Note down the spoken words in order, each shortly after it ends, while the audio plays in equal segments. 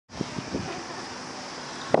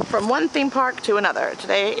from one theme park to another.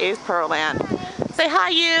 Today is Puroland. Say hi,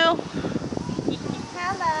 you.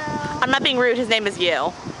 Hello. I'm not being rude, his name is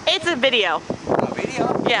you. It's a video. A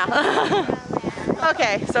video? Yeah.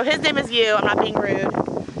 Okay, so his name is you, I'm not being rude.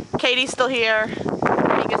 Katie's still here,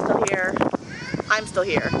 Mika's still here, I'm still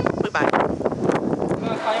here. Goodbye.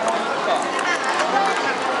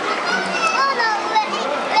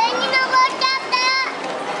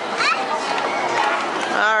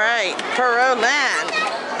 Alright, Puroland.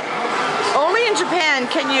 Only in Japan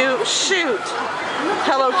can you shoot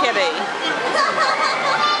Hello Kitty.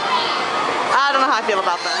 I don't know how I feel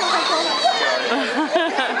about that.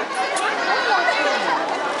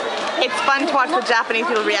 It's fun to watch the Japanese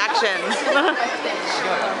people's reactions.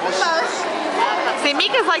 See,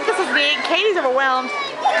 Mika's like, this is me. Katie's overwhelmed.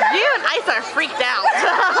 You and Isa are freaked out.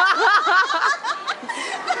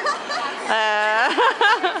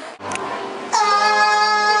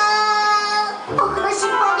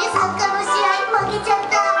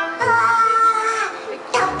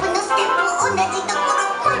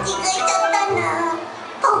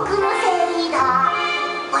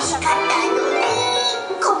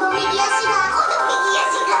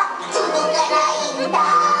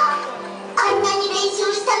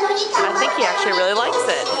 I think he actually really likes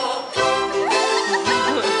it.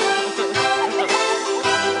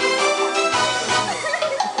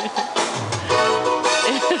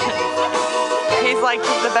 He's like,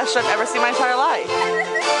 this is the best show I've ever seen in my entire life.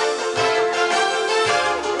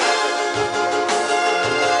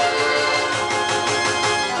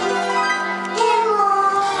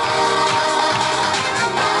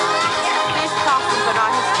 These costumes are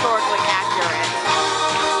not historically accurate.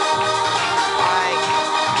 Like,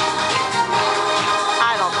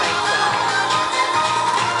 I don't think so.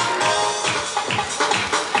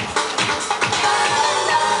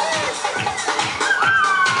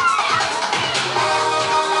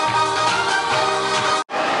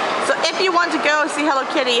 So if you want to go see Hello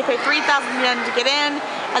Kitty, you pay 3,000 yen to get in,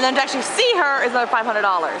 and then to actually see her is another $500.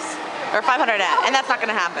 Or 500 yen, and that's not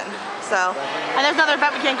gonna happen. So, and there's another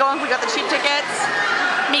event we can't go on, we got the cheap tickets.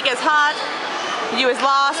 Mika's hot. You is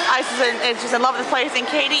lost, Ice is just in love with this place, and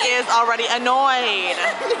Katie is already annoyed.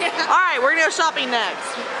 Alright, we're gonna go shopping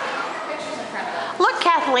next. Look,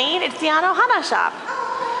 Kathleen, it's the Anohana shop.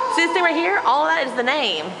 See this thing right here? All of that is the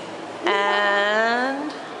name.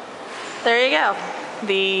 And there you go,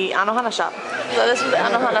 the Anohana shop. So this is the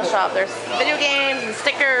Anohana shop. There's video games and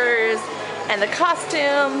stickers, and the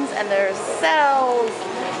costumes, and there's sales,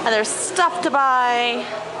 and there's stuff to buy,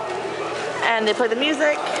 and they play the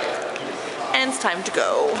music. And it's time to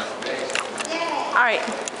go. Alright.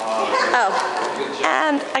 Oh,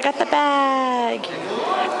 and I got the bag.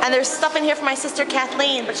 And there's stuff in here for my sister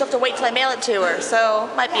Kathleen, but she'll have to wait till I mail it to her, so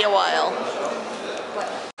might be a while.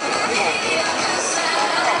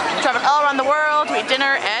 Traveling all around the world to eat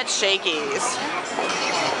dinner at Shakey's.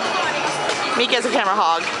 Mika's a camera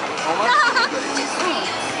hog.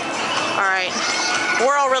 Alright.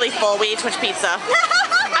 We're all really full. We ate too much pizza.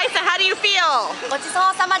 Isa, how do you feel?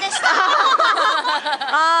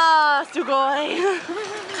 Ah, sugoi.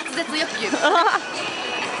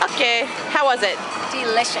 Okay, how was it?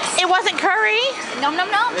 Delicious. It wasn't curry? Nom nom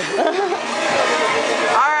nom.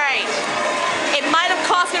 Alright. It might have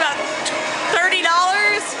cost me about $30,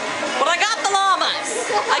 but I got the llamas.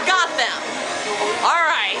 I got them.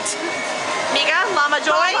 Alright. Mika, llama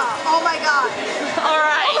joy? Oh my god.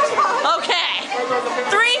 Alright. Okay.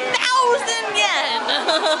 3,000 yen.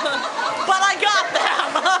 But I got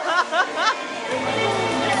them.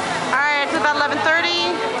 Alright, it's about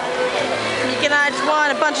 11:30. Mika and I just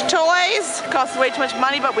won a bunch of toys. Cost way too much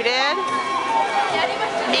money, but we did.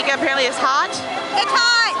 Mika apparently is hot. It's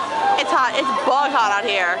hot. It's hot. It's bug hot out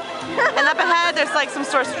here. And up ahead, there's like some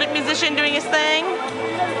sort of street musician doing his thing.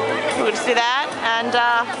 We can see that. And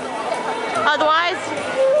otherwise,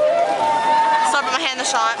 sorry about my hand in the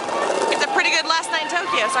shot. It's a pretty good last night in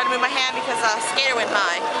Tokyo. Sorry to move my hand because a skater went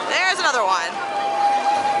by. There's another one.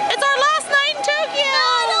 It's our last night in Tokyo. No,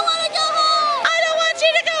 I don't want to go home. I don't want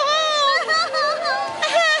you to go home.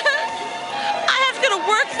 I have to go to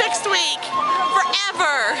work next week.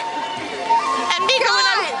 Forever. And Mika,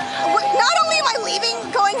 Not only am I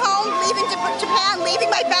going home, leaving Japan, leaving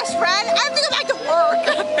my best friend, I have to go back to work.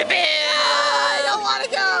 I don't want to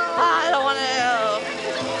go. I don't want to.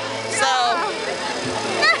 So,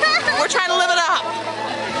 we're trying to live it up.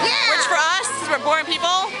 Yeah. Which for us, we're boring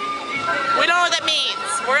people, we don't know what that means.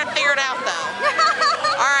 We're gonna figure it out though.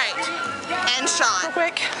 Alright, end shot. Real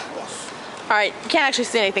quick. Alright, you can't actually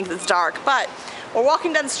see anything because it's dark, but we're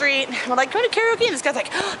walking down the street, we're like, going to karaoke? And this guy's like,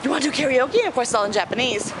 oh, you want to do karaoke? And of course it's all in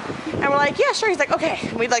Japanese. And we're like, yeah, sure. He's like, okay.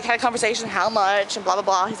 And we like had a conversation, how much, and blah, blah,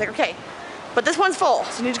 blah. He's like, okay, but this one's full,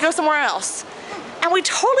 so you need to go somewhere else. And we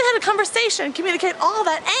totally had a conversation, communicate all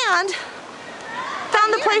that, and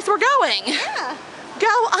found the place we're going. Yeah.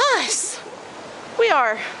 Go us. We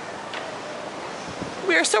are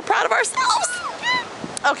so proud of ourselves.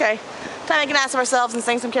 Okay, time to make an ass of ourselves and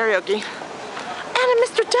sing some karaoke. And a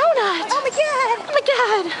Mr. Donut. Oh my god. Oh my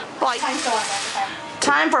god. Right.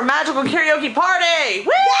 Time for a magical karaoke party.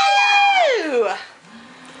 Woo!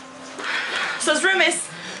 So this room is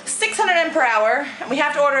 600 yen per hour, and we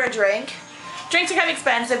have to order a drink. Drinks are kind of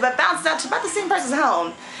expensive, but bounces out to about the same price as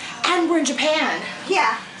home. And we're in Japan.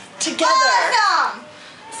 Yeah. Together. Awesome.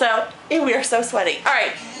 So, we are so sweaty. All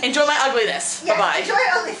right, enjoy my ugliness. Yes, Bye-bye. enjoy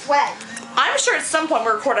all the sweat. I'm sure at some point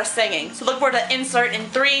we'll record us singing. So look forward to insert in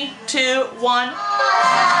 3, 2, 1. Hell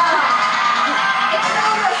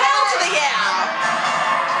to the yeah!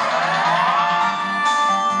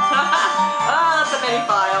 Oh, that's a mini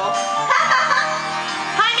file.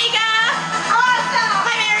 Hi, Mika! Awesome!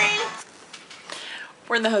 Hi, Mary!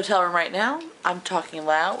 We're in the hotel room right now. I'm talking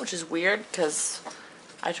loud, which is weird because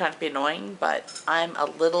I try not to be annoying, but I'm a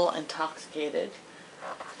little intoxicated.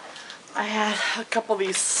 I had a couple of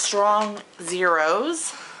these strong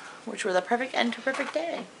zeros, which were the perfect end to a perfect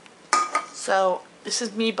day. So this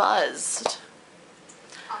is me buzzed.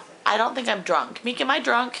 Awesome. I don't think I'm drunk. Meek, am I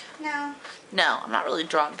drunk? No. No, I'm not really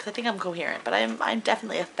drunk. I think I'm coherent, but I'm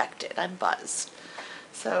definitely affected. I'm buzzed.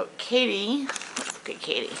 So Katie, okay,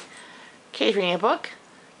 Katie's reading a book.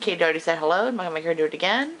 Katie already said hello. I'm not gonna make her do it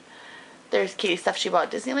again. There's Katie's stuff she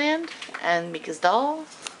bought at Disneyland, and Mika's doll.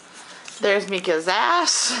 There's Mika's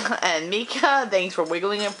ass, and Mika, thanks for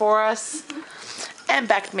wiggling it for us. And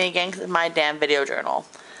back to me again, because it's my damn video journal.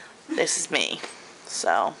 This is me.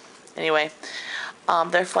 So, anyway,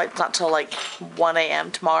 their flight's not till like 1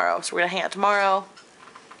 a.m. tomorrow, so we're gonna hang out tomorrow.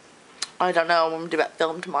 I don't know what I'm gonna do about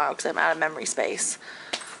film tomorrow, because I'm out of memory space.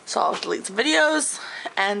 So I'll delete some videos,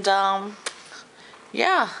 and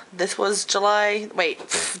yeah, this was July,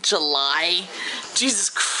 July, Jesus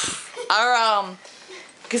Christ, our,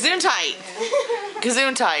 Gesundheit.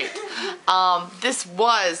 This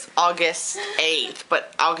was August 8th,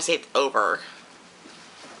 but August 8th over.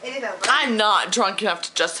 It is over. I'm not drunk enough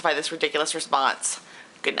to justify this ridiculous response.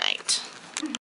 Good night.